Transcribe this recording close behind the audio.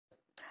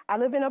I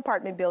live in an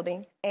apartment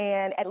building,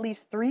 and at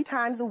least 3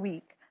 times a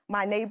week,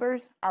 my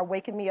neighbors are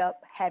waking me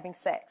up having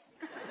sex.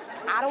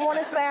 I don't want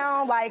to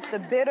sound like the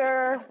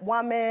bitter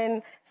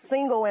woman,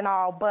 single and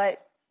all,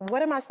 but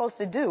what am I supposed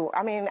to do?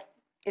 I mean,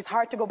 it's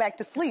hard to go back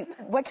to sleep.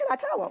 What can I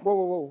tell them?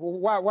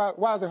 Whoa.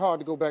 Why is it hard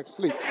to go back to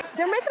sleep?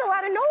 They're making a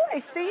lot of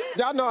noise, Steve.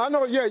 Yeah, I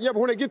know, yeah, but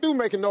when they get through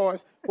making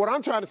noise, what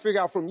I'm trying to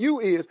figure out from you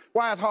is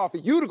why it's hard for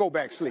you to go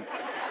back to sleep.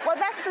 Well,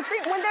 that's the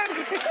thing, when they're...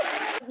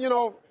 You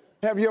know,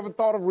 have you ever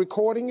thought of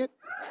recording it?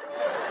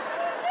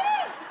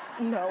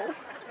 No.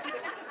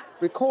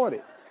 Record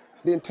it,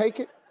 then take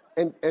it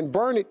and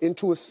burn it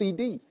into a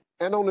CD.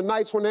 And on the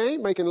nights when they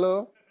ain't making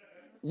love,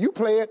 you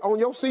play it on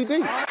your CD.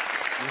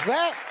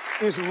 That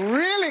is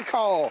really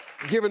called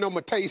giving them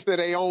a taste of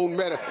their own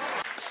medicine,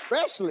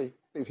 especially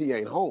if he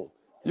ain't home.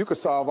 You could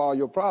solve all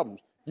your problems.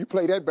 You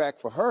play that back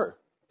for her,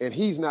 and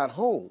he's not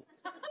home.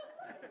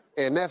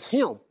 And that's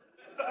him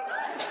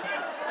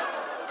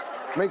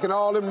making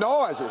all them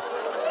noises.